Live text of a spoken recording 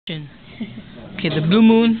Okay, the blue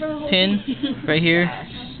moon pin right here,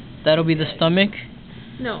 that'll be the stomach.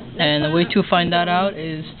 No. And the way to find that out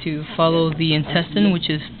is to follow the intestine, which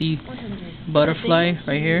is the butterfly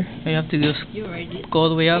right here. You have to just go all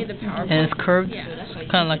the way up, and it's curved,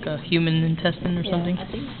 kind of like a human intestine or something.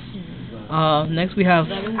 Next we have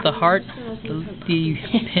the heart, the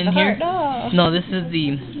pin here. No, this is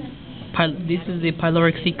the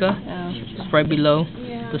pyloric ceca. It's right below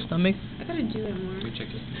the stomach. I gotta do it more.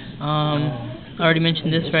 I already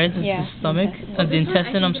mentioned this, right? This is the stomach, the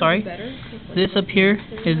intestine. I'm sorry. This up here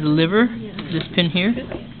is the liver. This pin here,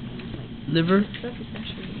 liver.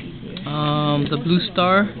 The blue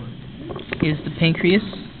star is the pancreas.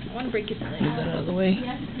 I want to break it down. Move that out of the way.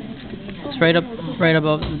 It's right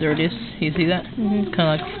above. There it is. You see that? It's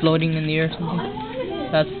kind of like floating in the air or something.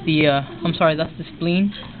 That's the. I'm sorry. That's the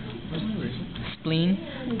spleen. Spleen.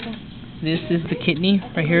 This is the kidney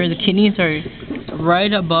right here. The kidneys are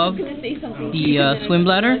right above the swim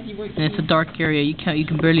bladder, and it's a dark area. You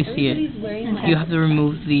can barely see it. You have to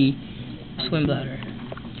remove the swim bladder.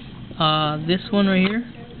 This one right here,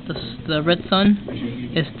 the red sun,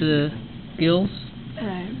 is the gills.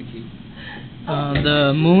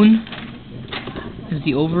 The moon is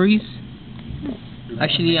the ovaries.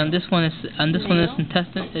 Actually, on this one is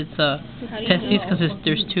intestine. It's testes because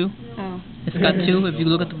there's two. It's got two. If you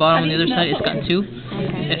look at the bottom on the other side, it's got two.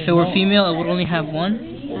 If it were female, it would only have one.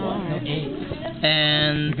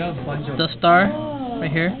 And the star right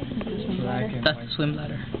here, that's the swim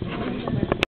bladder.